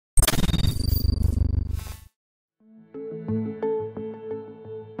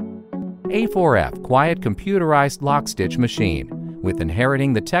A4F quiet computerized Lockstitch machine, with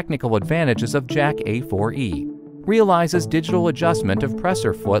inheriting the technical advantages of Jack A4E, realizes digital adjustment of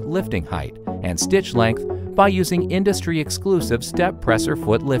presser foot lifting height and stitch length by using industry-exclusive step presser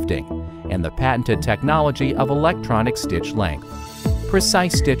foot lifting and the patented technology of electronic stitch length.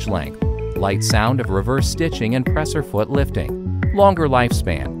 Precise stitch length, light sound of reverse stitching and presser foot lifting, longer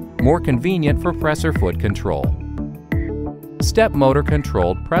lifespan, more convenient for presser foot control. Step motor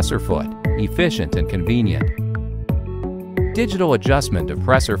controlled presser foot, efficient and convenient. Digital adjustment of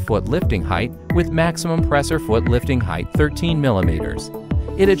presser foot lifting height with maximum presser foot lifting height 13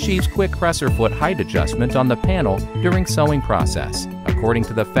 mm. It achieves quick presser foot height adjustment on the panel during sewing process, according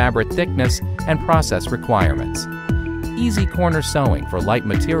to the fabric thickness and process requirements. Easy corner sewing for light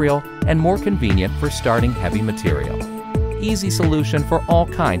material and more convenient for starting heavy material. Easy solution for all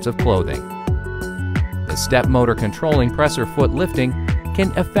kinds of clothing. The step motor controlling presser foot lifting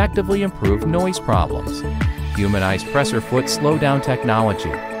can effectively improve noise problems. Humanized presser foot slowdown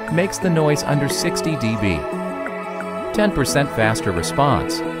technology makes the noise under 60 dB. 10% faster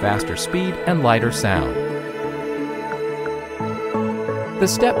response, faster speed, and lighter sound. The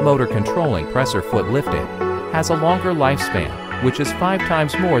step motor controlling presser foot lifting has a longer lifespan, which is 5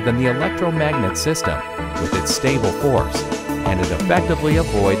 times more than the electromagnet system with its stable force, and it effectively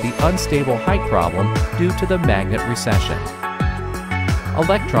avoids the unstable height problem due to the magnet recession.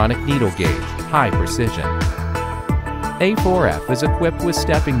 Electronic needle gauge, high precision. A4F is equipped with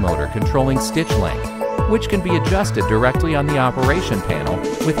stepping motor controlling stitch length, which can be adjusted directly on the operation panel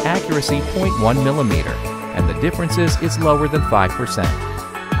with accuracy 0.1 mm, and the differences is lower than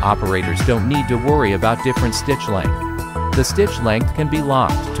 5%. Operators don't need to worry about different stitch length. The stitch length can be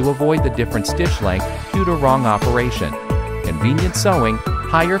locked to avoid the different stitch length due to wrong operation. Convenient sewing,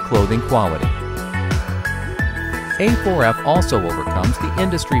 higher clothing quality. A4F also overcomes the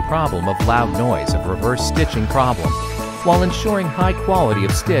industry problem of loud noise of reverse stitching problem, while ensuring high quality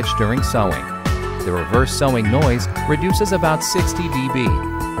of stitch during sewing. The reverse sewing noise reduces about 60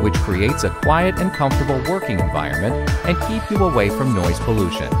 dB, which creates a quiet and comfortable working environment and keep you away from noise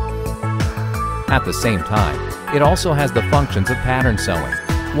pollution. At the same time, it also has the functions of pattern sewing,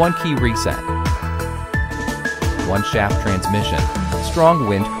 one key reset, one shaft transmission, strong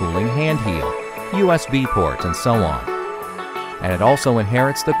wind cooling hand heel, USB port, and so on. And it also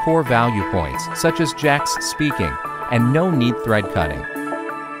inherits the core value points such as Jack's speaking and no need thread cutting.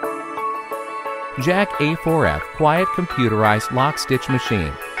 Jack A4F quiet computerized Lockstitch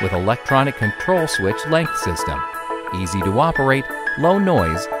machine with electronic control switch length system. Easy to operate, low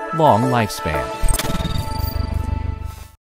noise, long lifespan.